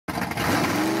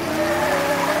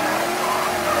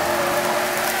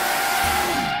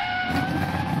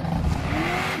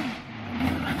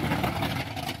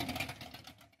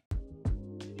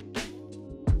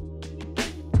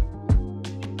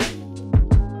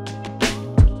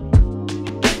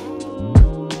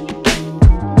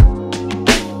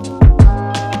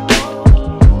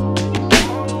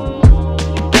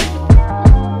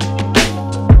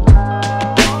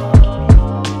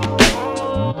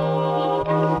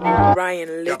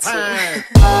Ryan Litchfield.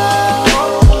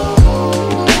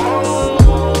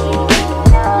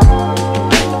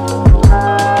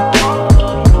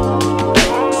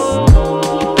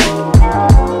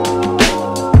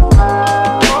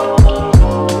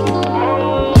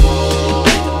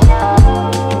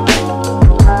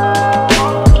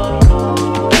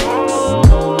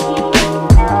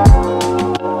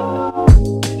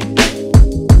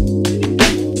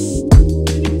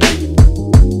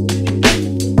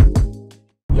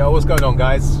 What's going on,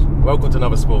 guys? Welcome to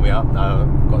another Spoil Me Up.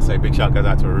 Got to say big shout goes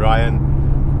out to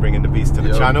Ryan, bringing the beast to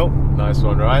the channel. Nice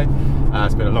one, Ryan.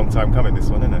 It's been a long time coming, this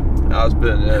one, isn't it? It's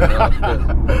been,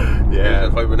 yeah.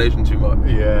 Hibernation too much.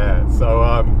 Yeah.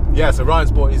 So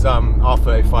Ryan's brought his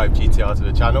R35 GTR to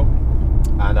the channel,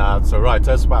 and so Ryan,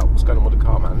 tell us about what's going on with the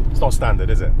car, man. It's not standard,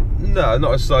 is it? No,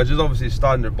 not as such. It's obviously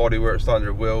standard bodywork,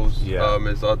 standard wheels. Yeah.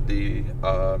 It's got the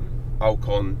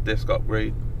Alcon disc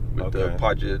upgrade with the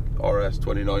Paget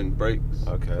RS29 brakes,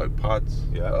 like pads.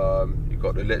 Yeah. You've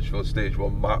got the Litchfield Stage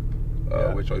 1 map,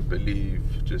 which I believe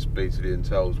just basically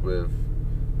entails with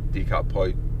decat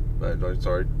pipe. No,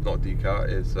 sorry, not decat.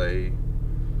 It's a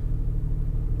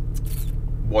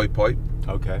wide pipe.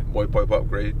 Okay. Wide pipe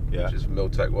upgrade, Yeah. which is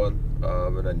Miltech one.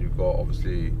 And then you've got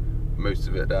obviously most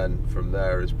of it. Then from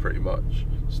there is pretty much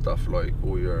stuff like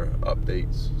all your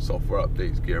updates, software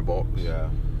updates, gearbox. Yeah.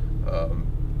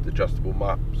 The adjustable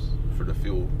maps for the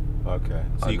fuel. Okay.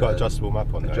 So you got adjustable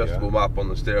map on there, adjustable map on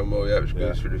the steering wheel, which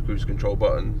goes through the cruise control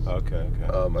buttons. Okay.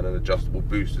 And an adjustable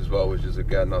boost as well, which is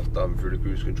again that's done through the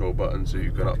cruise control button, so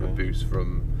you can up the boost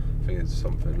from, I think it's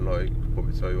something like, what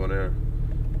we tell you on here.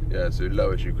 Yeah, so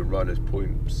lowest you can run is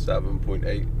 0.7,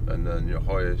 0.8, and then your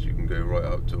highest you can go right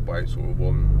up to about sort of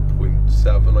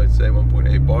 1.7, I'd say,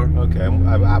 1.8 bar. Okay, at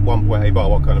 1.8 bar,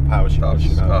 what kind of power should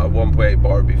you know? 1.8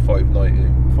 bar would be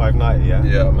 590. 590, yeah?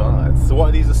 Yeah, man. Nice. So what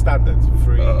are these as standard?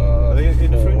 Are they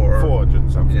in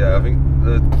 400 something? Yeah, I think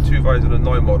the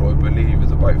 2009 model, I believe,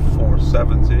 is about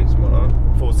 470, something like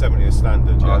that. 470 is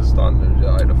standard, yeah? Standard,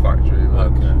 yeah, in the factory.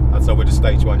 Okay. And so with the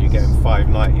stage 1, you're getting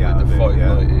 590 out of it,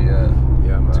 590, yeah.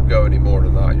 Yeah, man. To go any more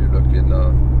than that, you're looking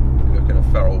a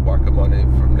feral whack of money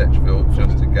from Litchfield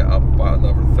just to get up about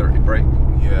another 30 brake.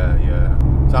 Yeah.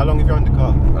 So how long have you owned the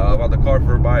car? I've had the car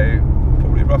for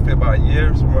roughly about a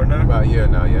year, somewhere now. About a year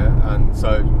now, yeah. And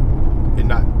so in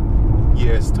that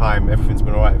year's time, everything's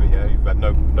been alright with it, yeah? You've had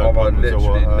no problems? I've had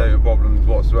literally no problems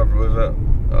whatsoever with it.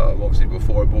 Obviously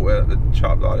before I bought it, the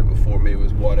chap that had it before me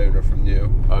was one owner from new.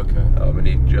 Okay. And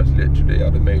he just literally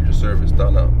had a major service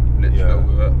done at Litchfield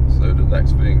with it. So the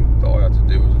next thing that I had to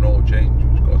do was an oil change,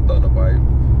 which got done about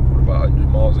 100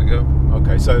 miles ago.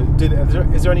 Okay, so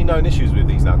is there any known issues with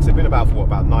these now? Because they've been about, for what,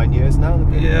 about 9 years now?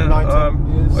 Yeah, 9,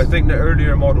 10 years? I think the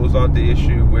earlier models had the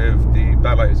issue with the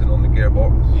bell housing on the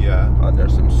gearbox. Yeah. And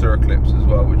there's some circlips as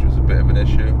well, which was a bit of an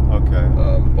issue. Okay.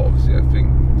 But obviously I think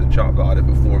the chap that had it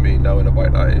before me, knowing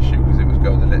about that issue, because it was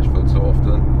going to Litchfield so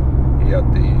often, he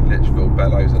had the Litchfield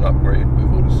bell housing upgrade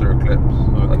with all the circlips.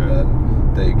 Okay. And then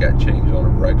they get changed on a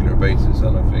regular basis,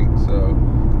 and I think so.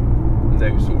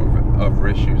 No sort of other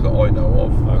issues that I know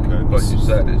of. Okay. Like you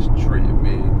said, it's treated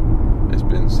me. It's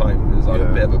been same as like a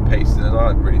bit of a pacing, and I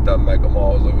hadn't really done mega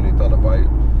miles. I've only done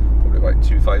probably about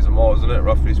 2,000 miles in it,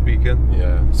 roughly speaking.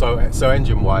 Yeah. So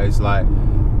engine wise, like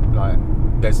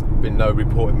there's been no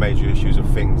reported major issues of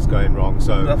things going wrong.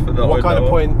 So what kind of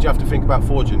point do you have to think about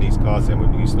forging these cars then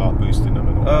when you start boosting them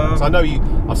and all that? So I know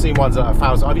I've seen ones at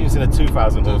 1,000. I've even seen a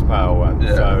 2,000 horsepower one.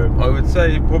 Yeah. So I would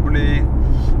say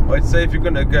I'd say if you're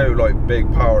gonna go like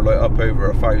big power, like up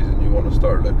over 1,000, you want to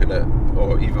start looking at,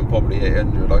 or even probably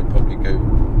 800. I'd probably go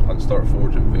and start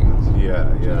forging things. Yeah.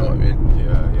 Do you know what I mean?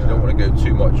 Yeah. You don't want to go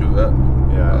too much of it.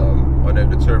 Yeah. I know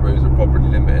the turbos are probably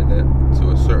limiting it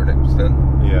to a certain extent.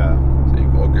 Yeah. So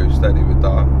you've got to go steady with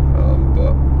that.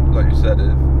 But like you said,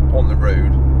 on the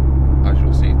road, as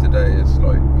you'll see today,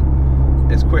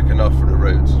 it's quick enough for the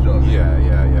roads. Do you know what I mean?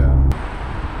 Yeah.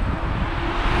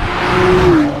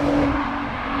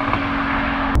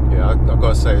 I've got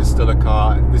to say, it's still a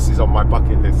car. This is on my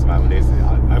bucket list, man.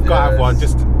 I've got to have one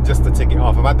just to tick it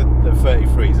off. I've had the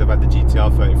 33s, I've had the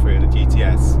GTR 33 and the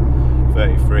GTS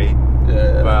 33.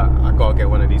 Yeah. But I've got to get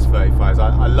one of these 35s.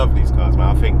 I love these cars,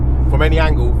 man. I think from any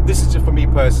angle, this is just for me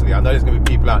personally. I know there's going to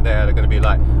be people out there that are going to be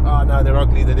like, oh no, they're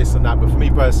ugly, they're this and that. But for me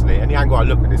personally, any angle I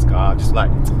look at this car, I'm just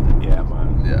like, yeah, man.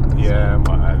 Yeah,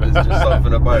 man. There's just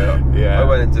something about it. Yeah. I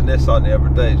went into Nissan the other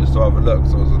day just to have a look,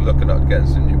 so I was looking at getting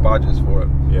some new badges for it.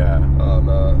 Yeah.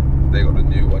 And they got a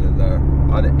new one in there,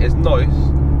 and it's nice.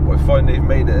 But I find they've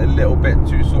made it a little bit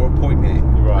too sort of pointy.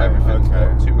 Right. Everything's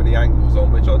got too many angles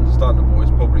on, which understandable.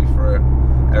 It's probably for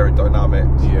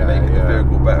aerodynamics, making the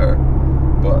vehicle better.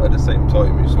 but at the same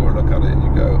time you sort of look at it and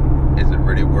you go, is it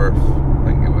really worth? I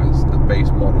think it was the base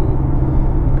model,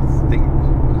 I think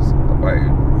was about,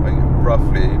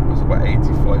 roughly it was about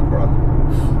 85 grand.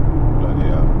 Bloody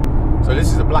hell. So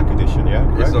this is a black edition, yeah?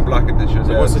 Correct? It's a black edition.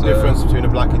 So what's the difference between a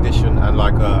black edition and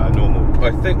like a normal?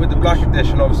 I think with the black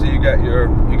edition, obviously you get your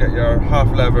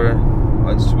half leather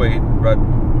and suede red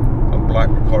and black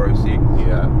Recaro seat.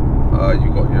 Yeah. You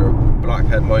got your black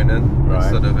headlining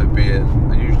instead of it being,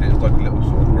 usually it's like a little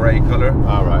sort of grey colour.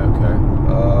 Oh, right, okay.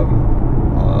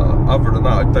 Other than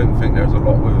that, I don't think there's a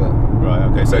lot with it. Right,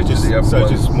 okay, so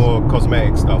just more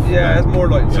cosmetic stuff. Yeah, it's more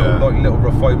like sort of like little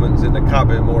refinements in the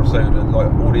cabin more so than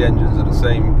like all the engines are the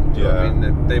same. Do you know what I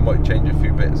mean? They might change a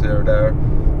few bits here or there.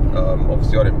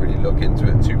 Obviously I didn't really look into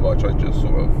it too much, I just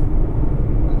sort of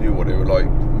knew what they were like,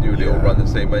 knew they all run the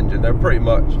same engine. They're pretty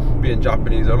much, being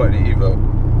Japanese, I like the Evo.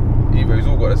 Evo's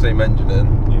all got the same engine in.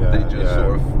 They just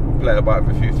sort of play about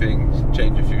with a few things,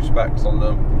 change a few specs on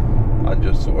them, and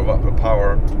just sort of up the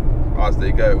power as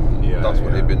they go. That's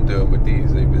what they've been doing with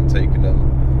these. They've been taking them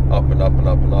up and up and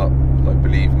up and up. I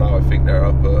believe now, I think they're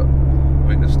up at, I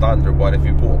think the standard one, if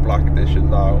you bought a black edition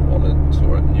now on a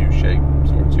sort of new shape,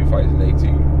 sort of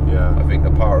 2018, I think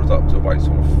the power's up to about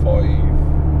sort of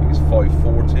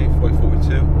 540,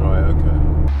 542. Right, okay.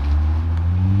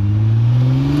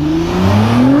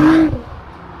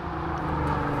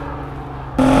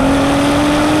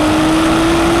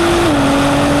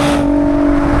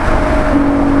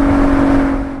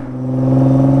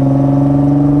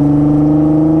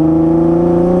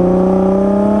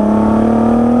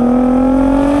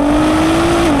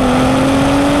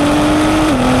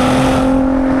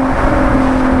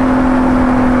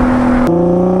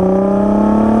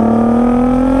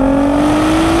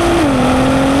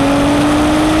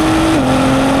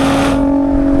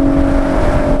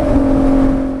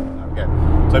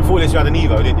 You had an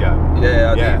Evo, didn't you?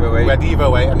 Yeah, the Evo 8. We had the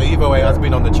Evo 8, and the Evo 8 has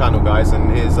been on the channel, guys,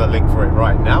 and here's a link for it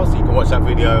right now, so you can watch that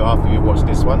video after you've watched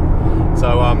this one.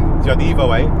 So, you had the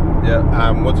Evo 8.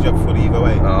 Yeah. What did you have before the Evo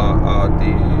 8?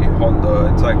 The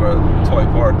Honda Integra Type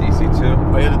R DC2.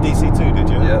 Oh, you had a DC2, did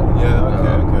you? Yeah.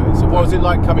 Yeah, okay. So what was it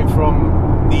like coming from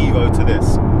the Evo to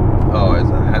this? Oh, it's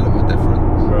a hell of a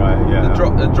difference. Right, yeah.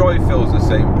 The drive feels the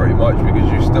same pretty much, because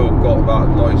you still got that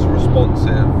nice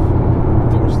responsive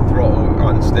throttle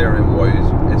and steering wise.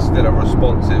 It's still a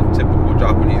responsive typical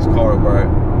Japanese car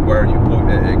where you point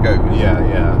it goes.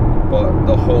 Yeah. But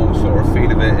the whole sort of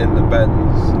feel of it in the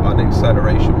bends and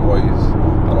acceleration wise,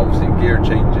 and obviously gear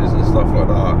changes and stuff like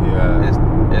that,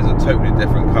 is a totally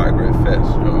different category of fish.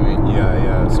 You know what I mean?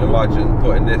 Yeah. So imagine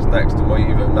putting this next to my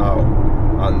Evo now,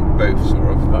 and both sort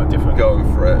of different. Going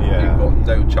for it. You've got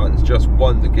no chance. Just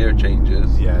one, the gear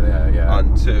changes. Yeah.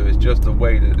 And two, it's just the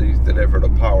way that these deliver the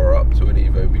power up to an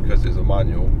Evo, because it's a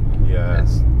manual. Yeah.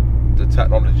 The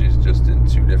technology is just in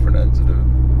two different ends of the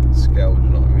scale. Do you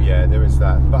know what I mean? Yeah, there is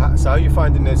that. But so how are you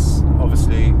finding this?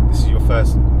 Obviously, this is your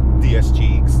first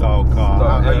DSG style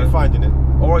car. How are you finding it?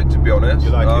 Alright, to be honest.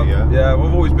 You like it, yeah? Yeah,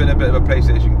 I've always been a bit of a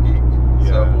PlayStation geek.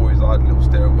 So I've always had little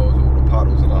steering wheels with all the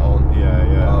paddles and that on.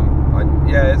 And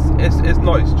it's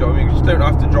nice, do you know what I mean? You just don't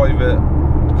have to drive it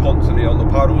constantly on the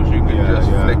paddles. You can just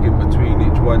flick in between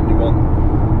each one you want.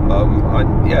 I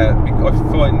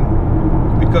find,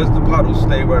 because the paddles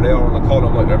stay where they are on the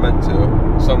column like they're meant to,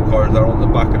 some cars are on the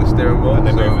back of the steering wheel. And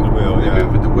they move with the wheel, They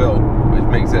move with the wheel, which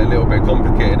makes it a little bit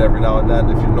complicated every now and then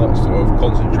if you're not sort of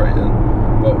concentrating.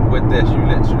 But with this, you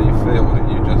literally feel that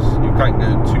you can't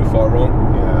go too far wrong.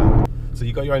 Yeah. So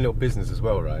you got your own little business as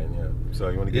well, Ryan? Yeah. So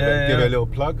you want to give it a little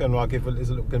plug, and there's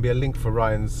going to be a link for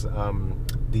Ryan's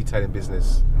detailing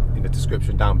business in the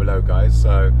description down below, guys.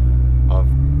 So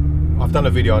I've done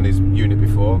a video on his unit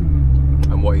before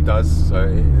and what he does. So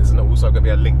there's also going to be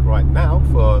a link right now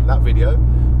for that video.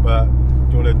 But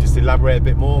do you want to just elaborate a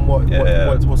bit more on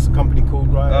what's the company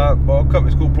called, Ryan? Well, the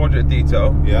company's called Project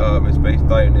Detail. Yeah. It's based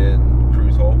down in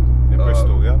Cruise Hall. In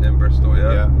Bristol, yeah. In Bristol,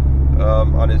 yeah.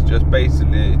 And it's just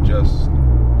basically just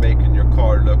making your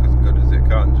car look as good as it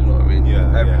can, do you know what I mean?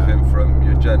 Everything from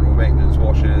your general maintenance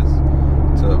washes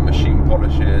to machine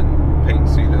polishing, paint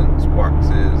sealants,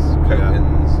 waxes,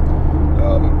 coatings,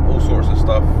 all sorts of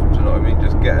stuff, do you know what I mean?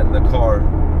 Just getting the car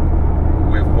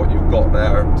with what you've got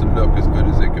there to look as good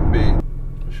as it can be.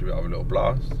 Should we have a little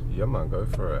blast? Yeah, man, go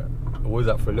for it. Always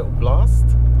up for a little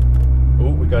blast.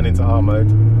 Oh, we're going into R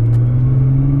mode.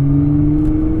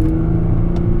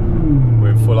 We're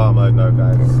in full R mode now,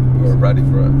 guys. We're ready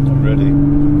for it. I'm ready.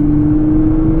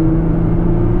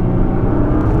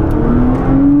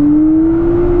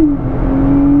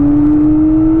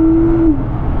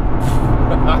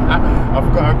 I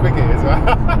forgot how quick it is.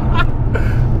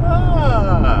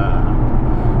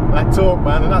 That torque,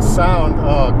 man. sound.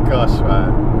 Oh gosh,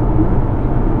 man.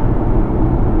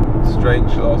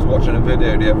 Strange. I was watching a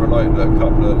video the other night that a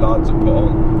couple of lads had put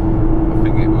on. I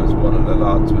think it was one of the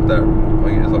lads with their, I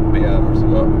think it was like BM or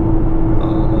something.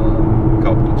 And a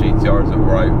couple of GTRs that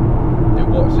were out. You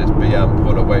watch this BM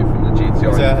pull away from the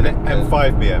GTR. Is that an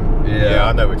M5 BM? Yeah,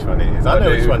 I know which one it is. I know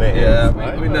which one it is. Yeah,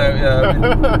 we know.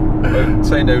 Yeah, we won't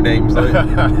say no names though.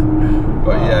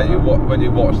 But yeah, when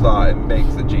you watch that, it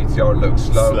makes the GTR look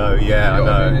slow. Slow, yeah, you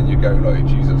know I know. And you go like,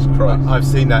 Jesus Christ. I've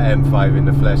seen that M5 in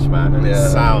the flesh, man, and it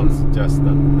sounds just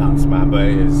the nuts, man. But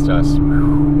it is just.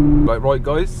 Right,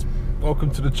 guys.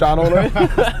 Welcome to the channel,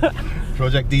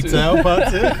 Project Detail Part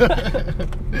 2.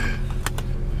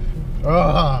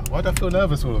 Oh, why do I feel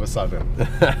nervous all of a sudden?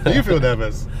 Do you feel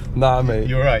nervous? Nah, mate.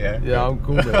 You're right, yeah? Yeah, I'm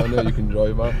cool, mate. I know you can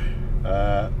drive, man.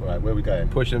 Right, where are we going?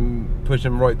 Push him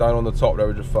right down on the top there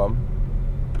with your thumb.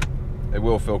 It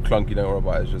will feel clunky, don't worry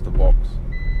about it, it's just a box.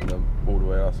 And then all the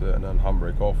way, that's it, and then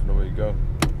handbrake off, and away you go.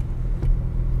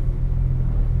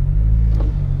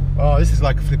 Oh, this is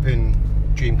like a flipping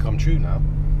dream come true now.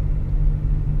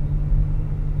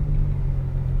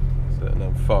 That's it, and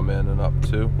then thumb in and up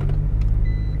two.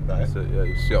 That's it, yeah,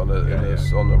 you see it on the,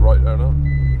 on the right there now.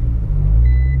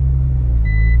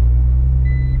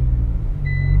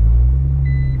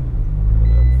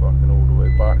 And then fucking all the way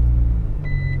back.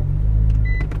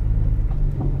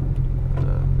 And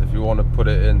then if you want to put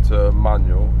it into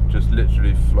manual, just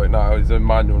literally, like now, it's in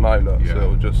manual now, look, so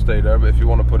it'll just stay there. But if you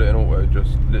want to put it in auto,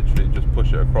 just literally just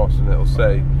push it across and it'll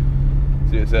say,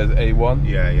 see it says A1?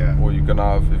 Yeah. Or you can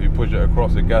have, if you push it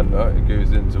across again, look, it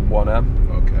goes into 1M.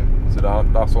 Okay. So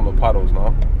that's on the paddles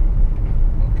now.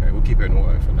 Okay, we'll keep it in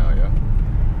auto for now, yeah?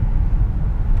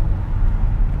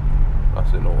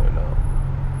 That's in auto now.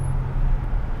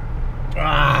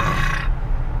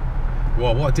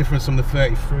 Well, what a difference from the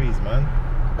 33s, man.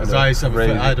 Because I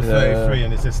had a 33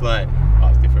 and it's just like, oh,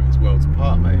 it's different, it's worlds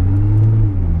apart, mate.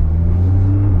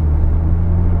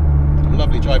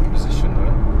 Lovely driving position, though.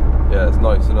 Yeah, it's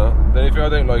nice, isn't it? The only thing I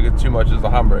don't like it too much is the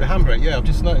handbrake. The handbrake, yeah, I've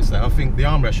just noticed that. I think the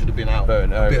armrest should have been out a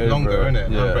bit longer, innit?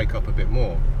 Yeah. Handbrake up a bit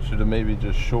more. Should have maybe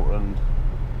just shortened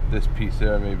this piece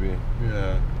here, maybe.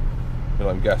 Yeah. But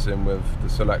I'm guessing with the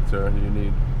selector, you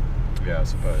need I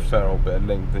suppose. a fair old bit of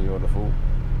length than you would have thought.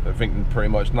 I think pretty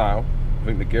much now, I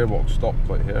think the gearbox stopped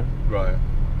right here. Right.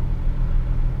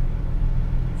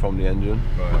 From the engine.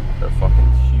 Right. They're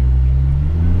fucking huge.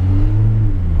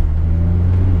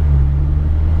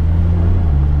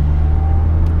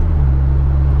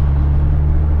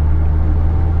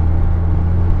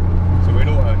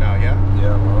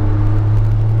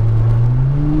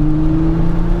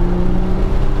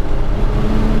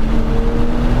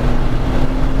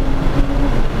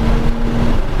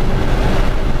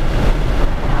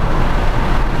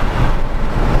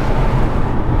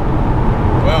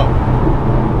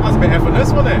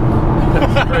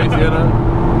 Crazy, isn't it?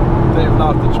 Didn't even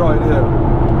have to try it here.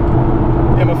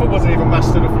 Yeah, my foot wasn't even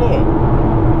mashed to the floor.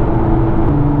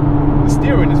 The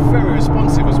steering is very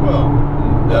responsive as well.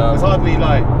 Yeah. It's hardly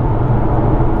like,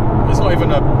 it's not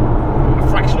even a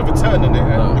fraction of a turn in it,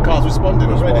 and the car's responding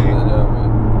already. Yeah,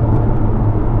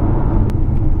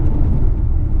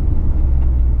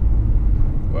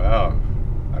 wow,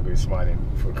 I've been smiling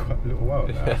for quite a little while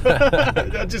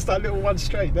now. Just that little one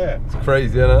straight there. It's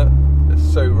crazy, isn't it?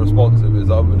 It's so responsive, it's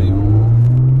unbelievable.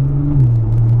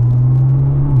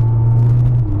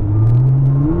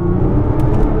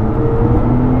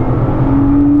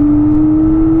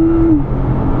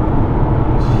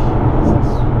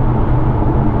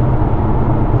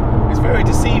 It's very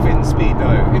deceiving speed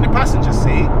though. In the passenger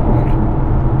seat,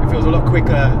 it feels a lot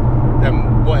quicker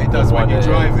than what it does when you're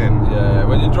driving. Yeah,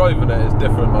 when you're driving it, it's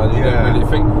different, man. You don't really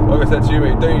think, like I said to you,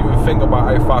 you don't even think about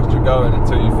how fast you're going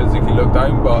until you physically look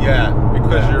down. But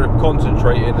because you're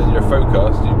concentrating and you're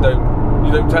focused, you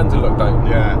don't tend to look down.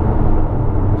 Yeah.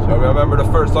 So I remember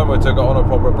the first time I took it on a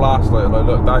proper blast light and I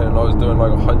looked down and I was doing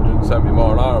like 170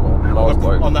 mile an hour, man. And I was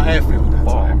like, on the airfield that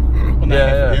time.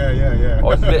 Yeah. I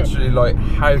was literally like,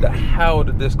 how the hell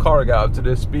did this car get up to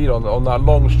this speed on that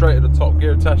long straight at the Top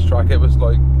Gear test track? It was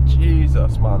like,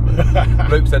 Jesus, man.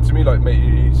 Luke said to me, like, mate,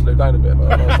 you need to slow down a bit.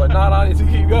 Like, and I was like, nah, I need to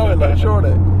keep going, like,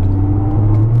 surely.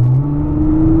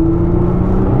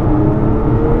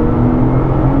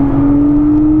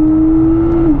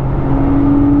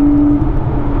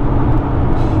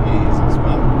 Jesus,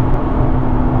 man.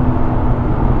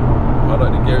 I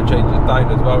like the gear changes down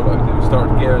as well. Like, if you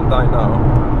start gearing down now,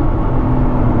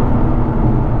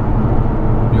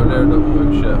 you'll hear the auto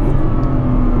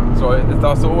shift. So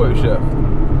that's the auto shift.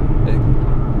 It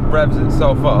revs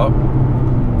itself up.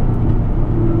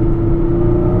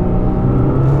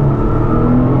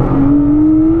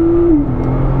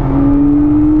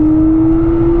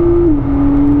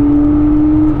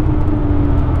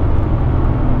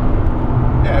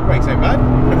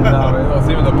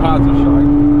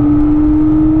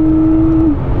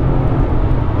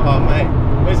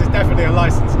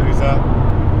 listen to these up.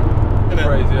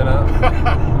 Crazy, innit?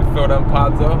 You feel them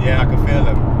pads up? Yeah, I can feel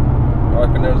them. I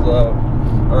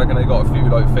reckon they got a few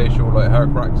like facial like hair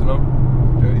cracks in them.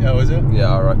 Oh, is it?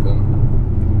 Yeah, I reckon.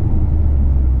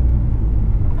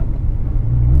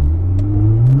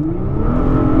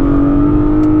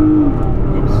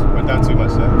 Oops, went down too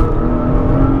much there.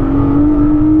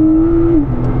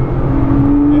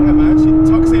 Yeah, man, she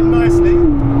tucks in nicely.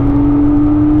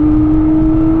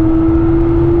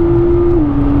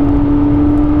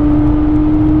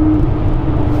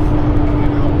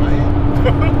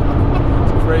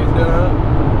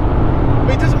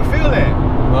 But he doesn't feel it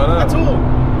at all.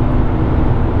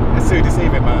 It's too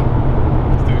deceiving, man.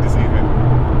 It's too deceiving.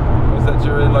 Is that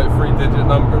you're in like 3-digit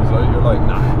numbers? Like you're like,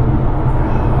 nah.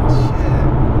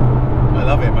 Shit. I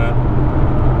love it, man.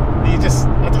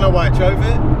 I don't know why I drove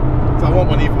it. So I want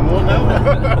one even more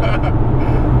now.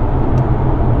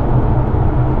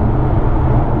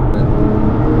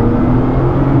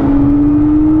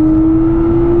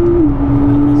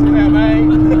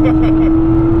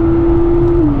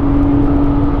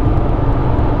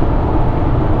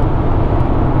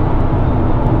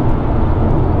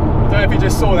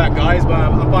 Saw that, guys,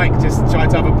 but a bike just tried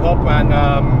to have a pop, and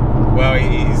well,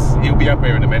 he'll be up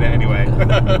here in a minute anyway.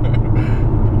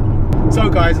 So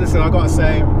guys, listen, I gotta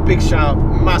say, big shout,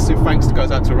 massive thanks goes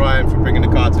out to Ryan for bringing the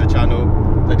car to the channel.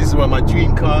 So this is one of my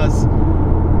dream cars.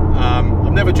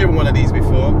 I've never driven one of these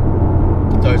before,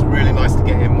 so it's really nice to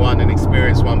get him one and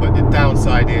experience one, but the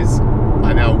downside is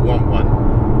I now want one,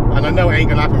 and I know it ain't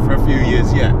gonna happen for a few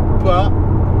years yet, but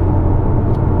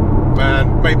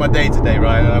man, made my day today,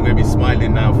 right? And I'm going to be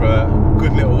smiling now for a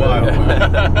good little while.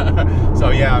 So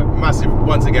yeah,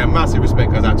 once again, massive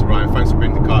respect goes out to Ryan. Thanks for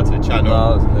bringing the car to the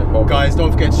channel. No, guys,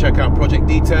 don't forget to check out Project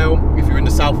Detail. If you're in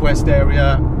the southwest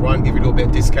area, Ryan give you a little bit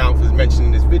of discount for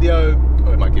mentioning this video.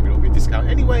 Or he might give you a little bit of discount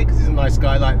anyway, because he's a nice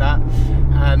guy like that.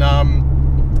 And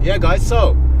yeah, guys,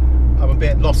 so I'm a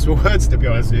bit lost for words, to be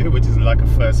honest with you, which is like a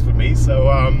first for me. So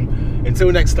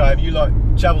until next time, you lot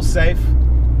travel safe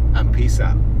and peace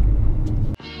out.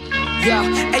 Yeah,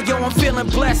 hey yo, I'm feeling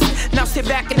blessed. Now sit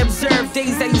back and observe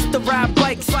days I used to ride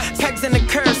bikes. Pegs in the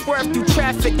curb, swerve through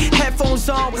traffic. Headphones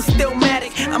on with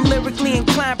Stillmatic. I'm lyrically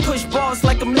inclined, push balls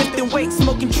like I'm lifting weights,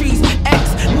 smoking trees,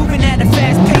 X, moving at a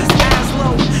fast pace.